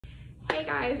Hey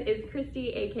guys, it's Christy,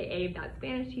 aka That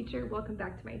Spanish Teacher. Welcome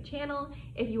back to my channel.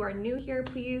 If you are new here,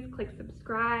 please click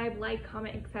subscribe, like,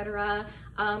 comment, etc.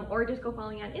 Or just go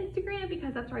follow me on Instagram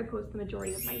because that's where I post the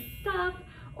majority of my stuff,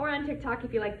 or on TikTok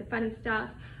if you like the funny stuff.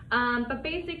 But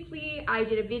basically, I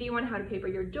did a video on how to paper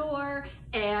your door,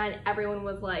 and everyone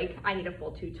was like, I need a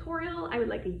full tutorial. I would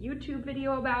like a YouTube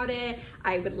video about it.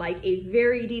 I would like a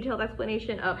very detailed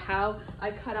explanation of how I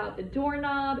cut out the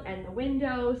doorknob and the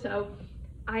window. So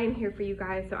I am here for you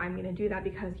guys, so I'm gonna do that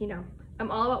because, you know, I'm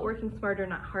all about working smarter,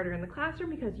 not harder in the classroom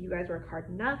because you guys work hard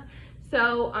enough.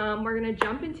 So we're gonna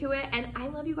jump into it, and I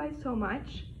love you guys so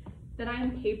much that I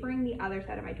am papering the other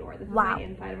side of my door. This is my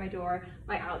inside of my door.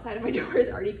 My outside of my door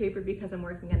is already papered because I'm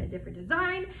working on a different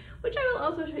design, which I will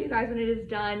also show you guys when it is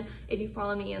done. If you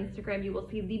follow me on Instagram, you will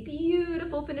see the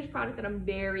beautiful finished product that I'm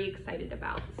very excited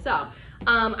about. So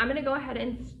I'm gonna go ahead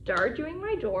and start doing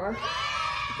my door.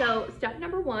 So step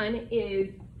number one is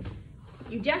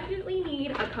you definitely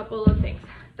need a couple of things.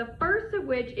 The first of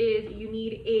which is you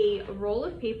need a roll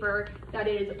of paper that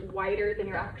is wider than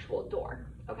your actual door,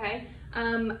 okay?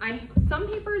 Some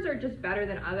papers are just better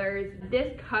than others.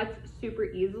 This cuts super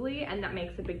easily and that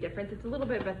makes a big difference. It's a little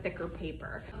bit of a thicker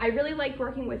paper. I really like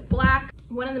working with black.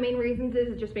 One of the main reasons is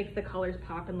it just makes the colors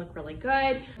pop and look really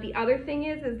good. The other thing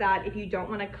is that if you don't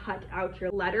want to cut out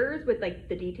your letters with like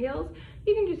the details,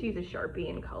 you can just use a Sharpie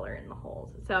and color in the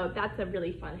holes. So that's a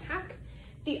really fun hack.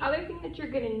 The other thing that you're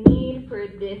gonna need for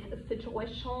this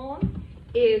situation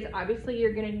is obviously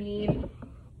you're gonna need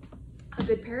a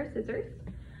good pair of scissors.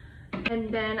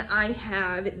 And then I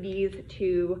have these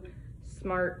two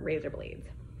smart razor blades.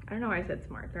 I don't know why I said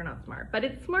smart, they're not smart, but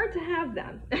it's smart to have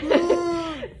them.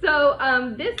 So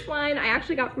this one I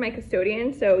actually got from my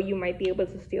custodian, so you might be able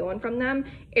to steal one from them.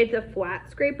 It's a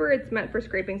flat scraper. It's meant for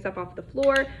scraping stuff off the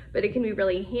floor, but it can be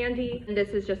really handy. And this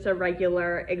is just a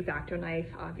regular X-Acto knife.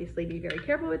 Obviously be very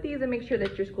careful with these and make sure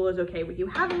that your school is okay with you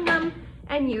having them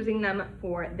and using them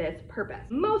for this purpose.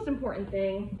 Most important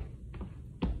thing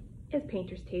is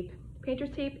painter's tape.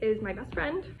 Painter's tape is my best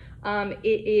friend.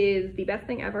 It is the best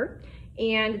thing ever.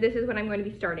 And this is what I'm going to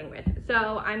be starting with.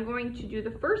 So I'm going to do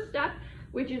the first step,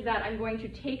 which is that I'm going to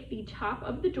take the top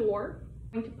of the door,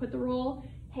 I'm going to put the roll,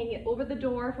 hang it over the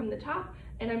door from the top,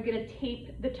 and I'm gonna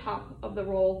tape the top of the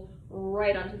roll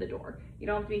right onto the door. You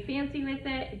don't have to be fancy with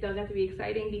it. It doesn't have to be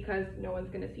exciting because no one's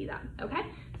gonna see that, okay?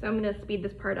 So I'm gonna speed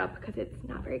this part up because it's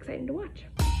not very exciting to watch.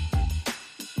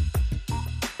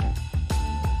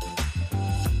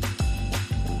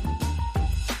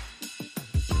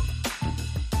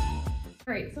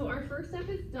 All right, so our first step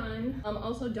is done.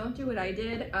 Also, don't do what I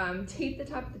did. Tape the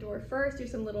top of the door first, do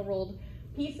some little rolled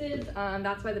pieces.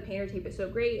 That's why the painter tape is so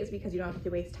great, is because you don't have to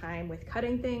waste time with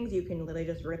cutting things. You can literally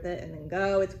just rip it and then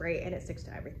go. It's great and it sticks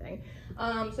to everything.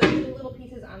 So do the little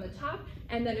pieces on the top,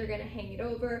 and then you're gonna hang it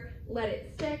over, let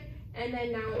it stick, and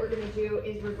then now what we're gonna do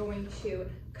is we're going to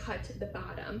cut the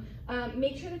bottom.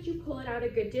 Make sure that you pull it out a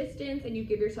good distance and you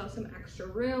give yourself some extra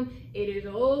room. It is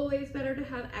always better to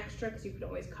have extra because you can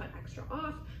always cut extra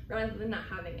off rather than not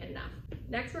having enough.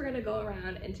 Next, we're gonna go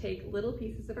around and take little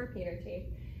pieces of our painter tape,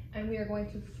 and we are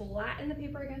going to flatten the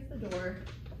paper against the door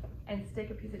and stick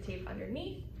a piece of tape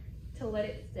underneath to let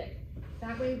it stick.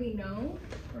 That way we know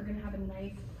we're gonna have a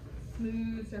nice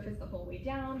smooth surface the whole way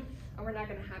down, and we're not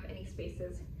gonna have any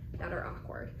spaces that are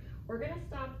awkward. We're gonna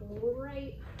stop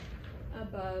right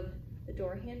above the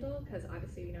door handle because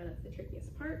obviously we know that's the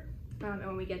trickiest part. And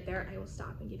when we get there, I will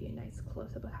stop and give you a nice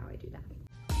close-up of how I do that.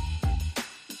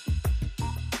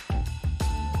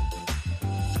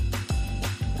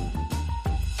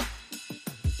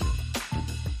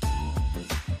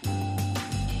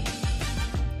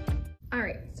 All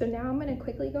right, so now I'm gonna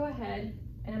quickly go ahead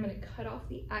and I'm gonna cut off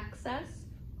the excess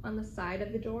on the side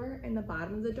of the door and the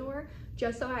bottom of the door,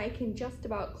 just so I can just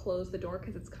about close the door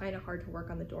because it's kind of hard to work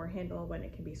on the door handle when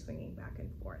it can be swinging back and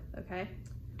forth, okay?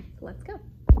 So let's go.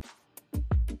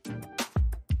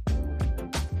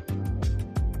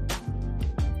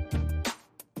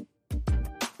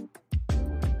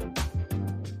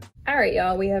 All right,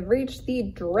 y'all, we have reached the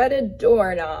dreaded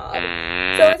doorknob.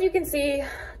 So as you can see,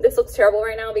 this looks terrible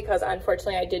right now because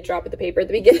unfortunately I did drop the paper at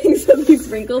the beginning, so these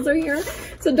wrinkles are here.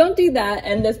 So don't do that,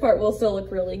 and this part will still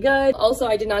look really good. Also,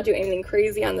 I did not do anything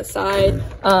crazy on the side.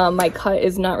 My cut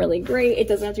is not really great. It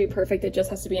doesn't have to be perfect. It just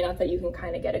has to be enough that you can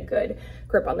kind of get a good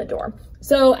grip on the door.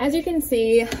 So as you can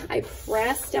see, I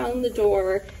press down the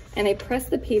door and I press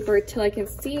the paper till I can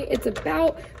see it's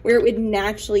about where it would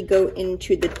naturally go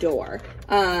into the door.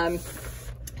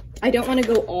 I don't want to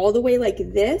go all the way like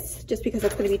this just because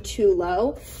that's going to be too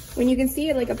low. When you can see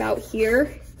it like about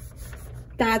here,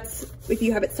 that's, if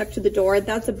you have it stuck to the door,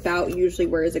 that's about usually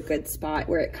where is a good spot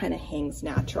where it kind of hangs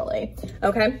naturally.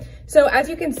 Okay, so as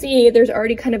you can see, there's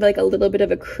already kind of like a little bit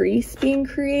of a crease being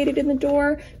created in the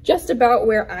door, just about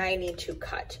where I need to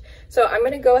cut. So I'm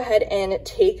gonna go ahead and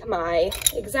take my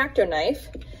X-Acto knife.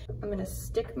 I'm gonna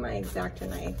stick my X-Acto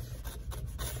knife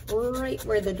right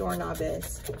where the doorknob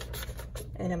is,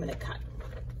 and I'm gonna cut.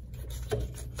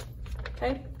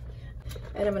 Okay,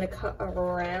 and I'm gonna cut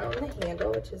around the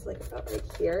handle, which is like about right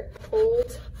here.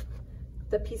 Hold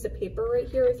the piece of paper right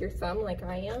here with your thumb like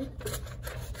I am,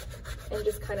 and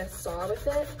just kind of saw with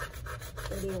it,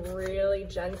 and be really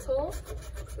gentle.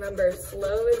 Remember,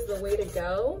 slow is the way to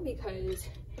go because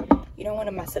you don't want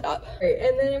to mess it up. All right,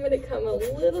 and then I'm gonna come a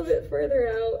little bit further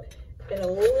out and a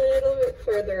little bit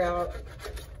further out,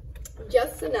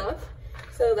 just enough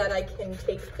so that I can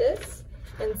take this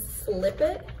and slip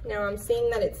it. Now I'm seeing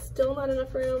that it's still not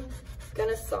enough room.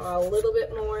 Gonna saw a little bit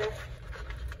more,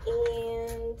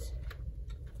 and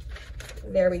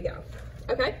there we go.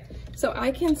 Okay, so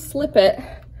I can slip it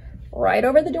right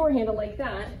over the door handle like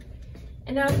that.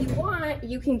 And now if you want,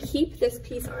 you can keep this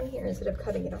piece on here instead of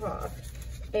cutting it off,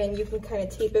 and you can kind of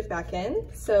tape it back in.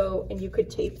 So, and you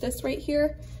could tape this right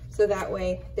here, so that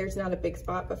way there's not a big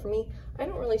spot. But for me, I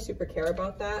don't really super care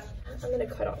about that. I'm gonna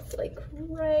cut off like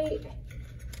right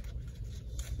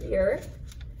here.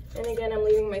 And again, I'm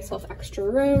leaving myself extra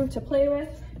room to play with.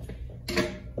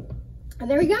 And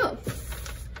there we go.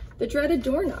 The dreaded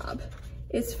doorknob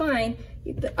is fine.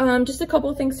 Just a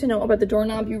couple of things to know about the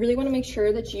doorknob. You really want to make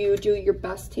sure that you do your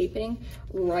best taping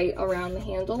right around the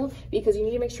handle, because you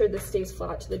need to make sure this stays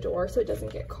flat to the door so it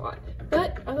doesn't get caught.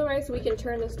 But otherwise, we can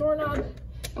turn this doorknob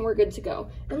and we're good to go.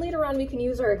 And later on, we can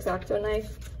use our X-Acto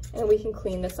knife and we can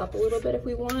clean this up a little bit if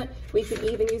we want. We can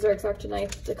even use our X-Acto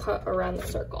knife to cut around the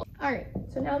circle. All right,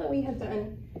 so now that we have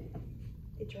done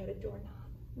the dreaded doorknob,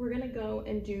 we're gonna go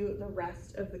and do the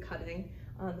rest of the cutting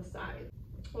on the side.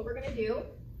 What we're gonna do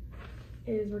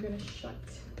is we're gonna shut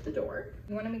the door.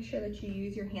 You wanna make sure that you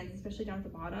use your hands, especially down at the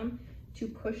bottom, to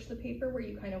push the paper where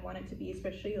you kind of want it to be,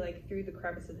 especially like through the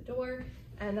crevice of the door.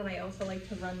 And then I also like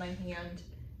to run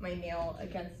my nail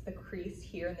against the crease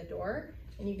here in the door.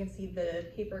 And you can see the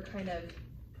paper kind of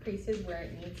creases where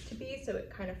it needs to be, so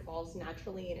it kind of falls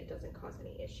naturally and it doesn't cause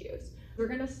any issues. We're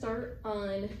gonna start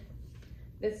on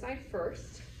this side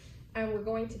first, and we're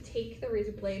going to take the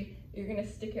razor blade, you're gonna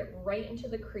stick it right into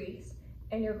the crease,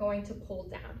 and you're going to pull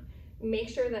down. Make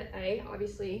sure that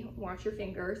obviously watch your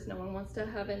fingers. No one wants to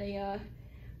have a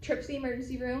trip to the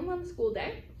emergency room on the school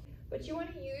day, but you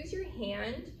wanna use your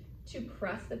hand to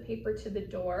press the paper to the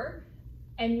door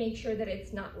and make sure that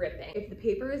it's not ripping. If the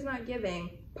paper is not giving,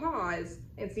 pause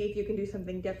and see if you can do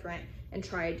something different and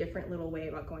try a different little way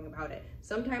about going about it.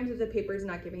 Sometimes if the paper is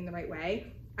not giving the right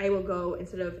way, I will go,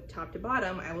 instead of top to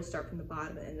bottom, I will start from the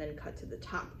bottom and then cut to the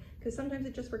top, because sometimes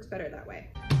it just works better that way.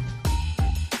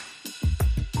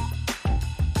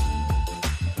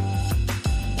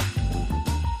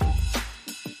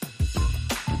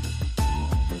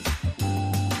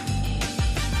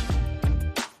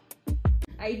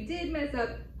 I did mess up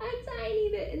a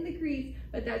tiny bit in the crease,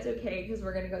 but that's okay because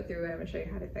we're gonna go through it. I'm gonna show you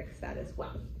how to fix that as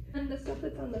well. And the stuff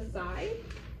that's on the side,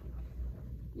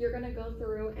 you're gonna go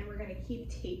through and we're gonna keep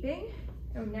taping.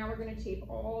 And now we're gonna tape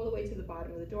all the way to the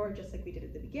bottom of the door, just like we did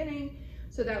at the beginning.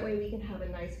 So that way we can have a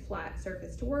nice flat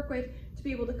surface to work with to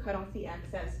be able to cut off the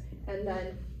excess and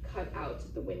then cut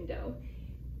out the window.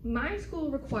 My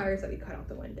school requires that we cut out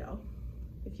the window.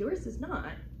 If yours does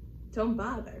not, don't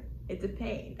bother. It's a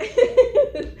pain.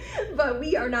 But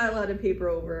we are not allowed to paper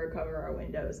over or cover our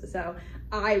windows. So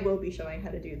I will be showing how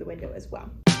to do the window as well.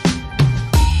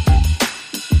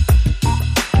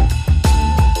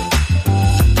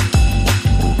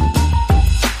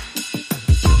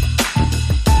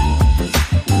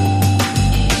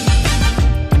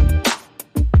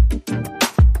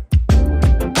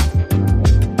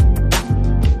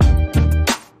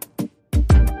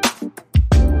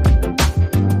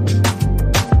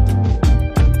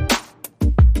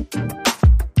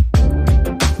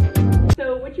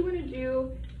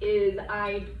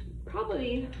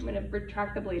 I'm going to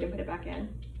retract the blade and put it back in.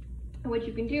 And what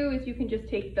you can do is you can just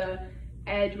take the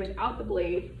edge without the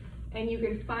blade and you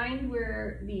can find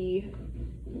where the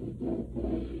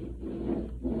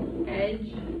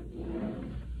edge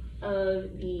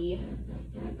of the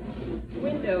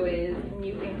window is, and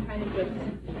you can kind of just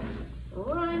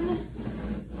run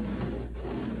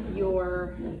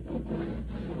your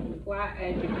flat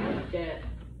edge against it.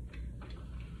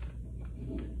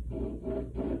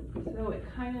 So it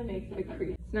kind of makes the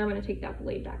crease. So now I'm going to take that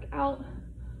blade back out.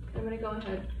 I'm going to go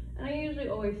ahead And I usually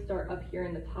always start up here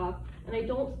in the top, and I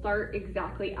don't start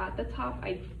exactly at the top.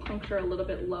 I puncture a little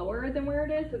bit lower than where it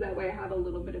is, so that way I have a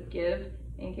little bit of give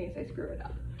in case I screw it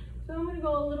up. So I'm gonna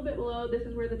go a little bit below. This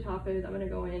is where the top is. I'm gonna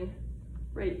go in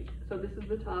right, so this is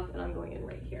the top, and I'm going in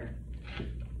right here.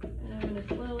 And I'm gonna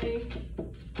slowly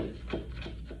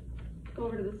go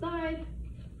over to the side,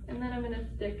 and then I'm gonna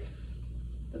stick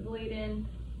the blade in.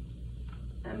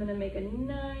 I'm gonna make a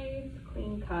nice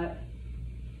clean cut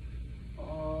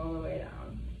all the way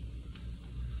down.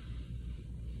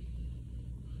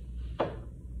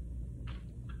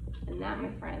 And that,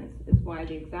 my friends, is why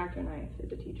the X-Acto knife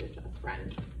is a teacher's best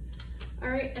friend. All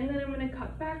right, and then I'm gonna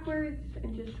cut backwards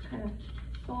and just kind of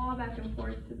saw back and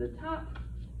forth to the top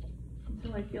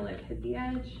until I feel I've hit the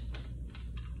edge.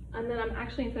 And then I'm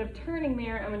actually, instead of turning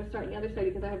there, I'm gonna start on the other side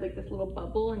because I have like this little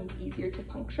bubble and it's easier to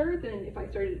puncture than if I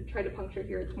started to try to puncture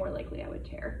here, it's more likely I would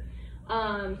tear.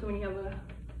 So when you have a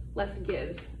less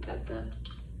give, that's a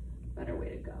better way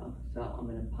to go. So I'm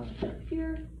gonna puncture up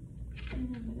here,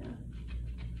 and I'm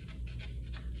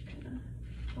gonna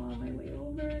claw my way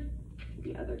over to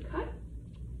the other cut.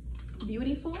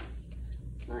 Beautiful.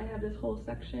 So I have this whole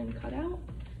section cut out,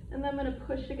 and then I'm gonna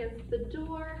push against the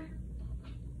door,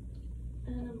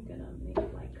 and I'm gonna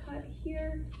make my cut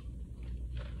here.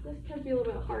 This tends to be a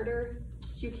little bit harder.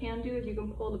 What you can do is you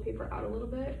can pull the paper out a little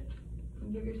bit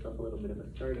and give yourself a little bit of a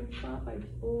starting spot by,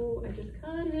 oh, I just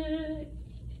cut it.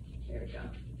 There we go.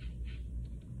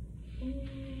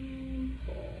 And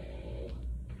pull.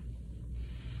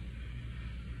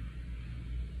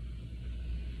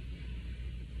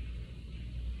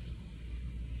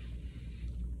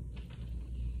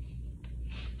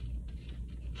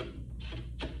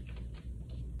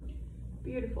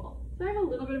 Beautiful. So I have a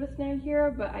little bit of a snag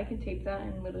here, but I can tape that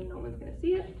and literally no one's gonna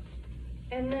see it.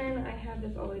 And then I have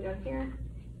this all the way down here.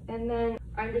 And then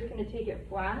I'm just gonna take it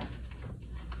flat.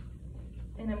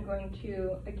 And I'm going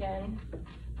to, again,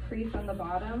 crease on the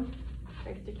bottom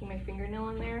by sticking my fingernail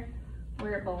in there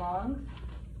where it belongs.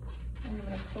 And I'm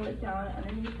gonna pull it down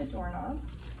underneath the doorknob.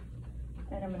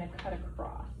 And I'm gonna cut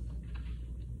across.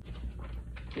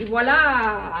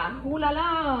 Voila! Ooh la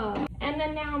la! And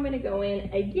then now I'm gonna go in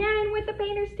again with the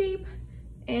painter's tape,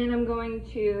 and I'm going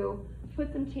to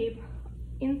put some tape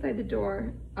inside the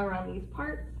door around these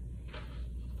parts.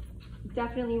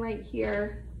 Definitely right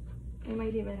here. I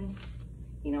might even,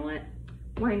 you know what?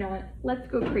 Why not? Let's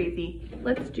go crazy.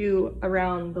 Let's do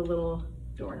around the little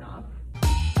doorknob.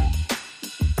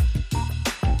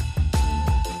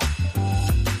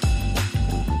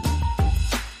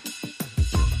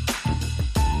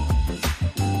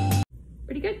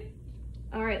 Pretty good.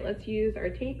 All right, let's use our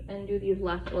tape and do these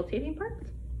last little taping parts.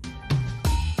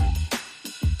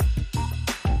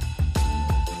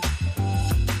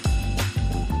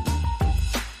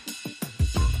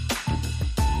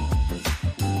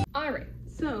 All right,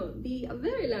 so the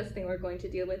very last thing we're going to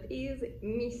deal with is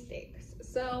mistakes.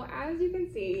 So as you can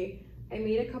see, I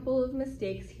made a couple of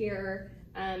mistakes here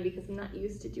because I'm not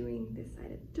used to doing this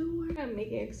side of the door. I'm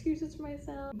making excuses for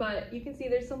myself, but you can see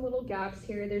there's some little gaps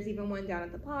here. There's even one down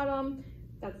at the bottom.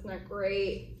 That's not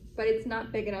great, but it's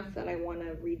not big enough that I want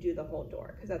to redo the whole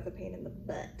door because that's a pain in the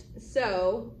butt.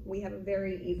 So we have a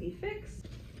very easy fix.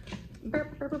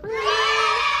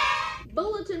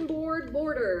 Bulletin board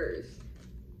borders.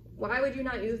 Why would you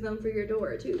not use them for your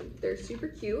door too? They're super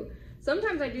cute.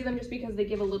 Sometimes I do them just because they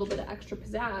give a little bit of extra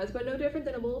pizzazz, but no different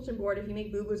than a bulletin board. If you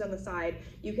make boo-boos on the side,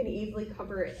 you can easily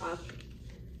cover it up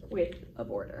with a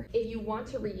border. If you want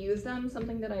to reuse them,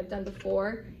 something that I've done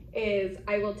before is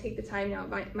I will take the time now,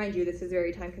 mind you, this is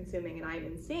very time consuming and I'm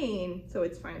insane, so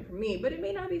it's fine for me, but it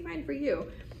may not be fine for you.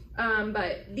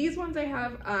 But these ones I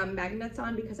have magnets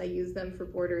on because I use them for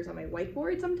borders on my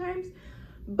whiteboard sometimes.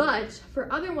 But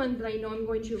for other ones that I know I'm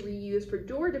going to reuse for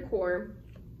door decor,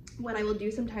 what I will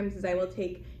do sometimes is I will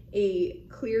take a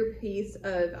clear piece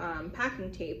of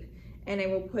packing tape and I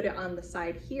will put it on the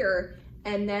side here,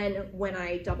 and then when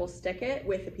I double stick it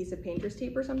with a piece of painter's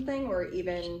tape or something, or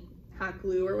even hot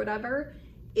glue or whatever,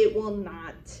 it will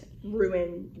not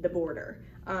ruin the border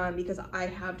because I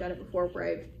have done it before where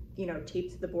I've, you know,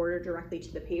 taped the border directly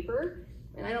to the paper,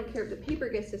 and I don't care if the paper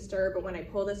gets disturbed, but when I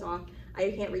pull this off,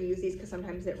 I can't reuse these because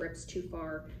sometimes it rips too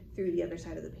far through the other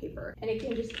side of the paper. And it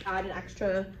can just add an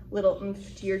extra little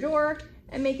oomph to your door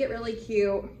and make it really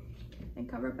cute and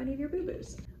cover up any of your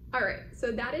boo-boos. All right,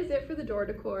 so that is it for the door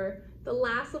decor. The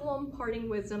last little imparting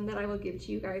wisdom that I will give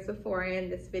to you guys before I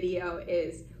end this video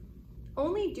is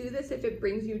only do this if it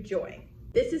brings you joy.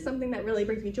 This is something that really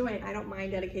brings me joy and I don't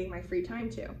mind dedicating my free time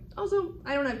to. Also,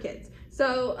 I don't have kids.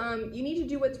 So you need to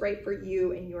do what's right for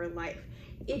you in your life.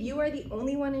 If you are the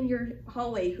only one in your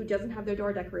hallway who doesn't have their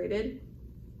door decorated,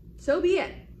 so be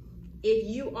it. If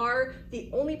you are the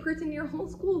only person in your whole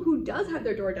school who does have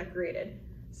their door decorated,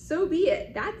 so be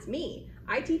it. That's me.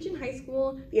 I teach in high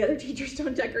school. The other teachers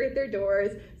don't decorate their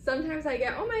doors. Sometimes I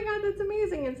get, oh my God, that's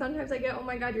amazing. And sometimes I get, oh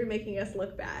my God, you're making us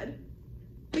look bad.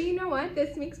 But you know what?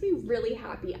 This makes me really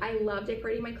happy. I love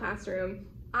decorating my classroom.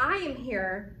 I am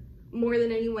here more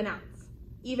than anyone else,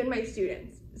 even my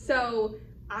students. So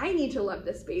I need to love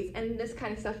this space, and this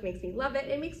kind of stuff makes me love it.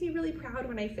 It makes me really proud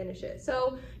when I finish it.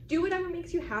 So do whatever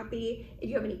makes you happy. If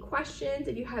you have any questions,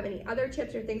 if you have any other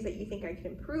tips or things that you think I can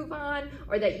improve on,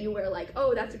 or that you were like,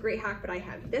 oh, that's a great hack, but I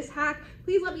have this hack,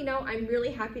 please let me know. I'm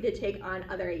really happy to take on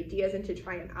other ideas and to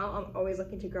try them out. I'm always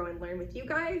looking to grow and learn with you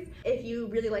guys. If you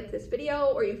really like this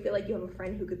video, or you feel like you have a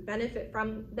friend who could benefit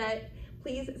from that,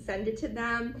 please send it to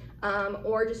them,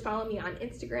 or just follow me on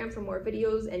Instagram for more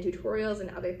videos and tutorials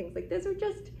and other things like this, or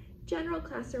just general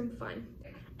classroom fun.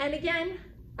 And again,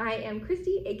 I am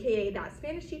Christy, aka That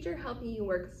Spanish Teacher, helping you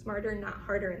work smarter, not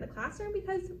harder in the classroom,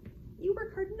 because you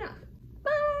work hard enough.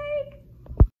 Bye!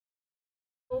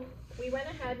 So we went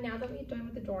ahead, now that we're done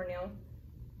with the doornail.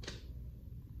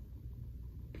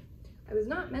 I was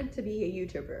not meant to be a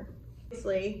YouTuber.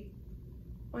 Obviously,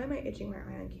 why am I itching my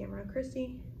eye on camera,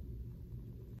 Christy?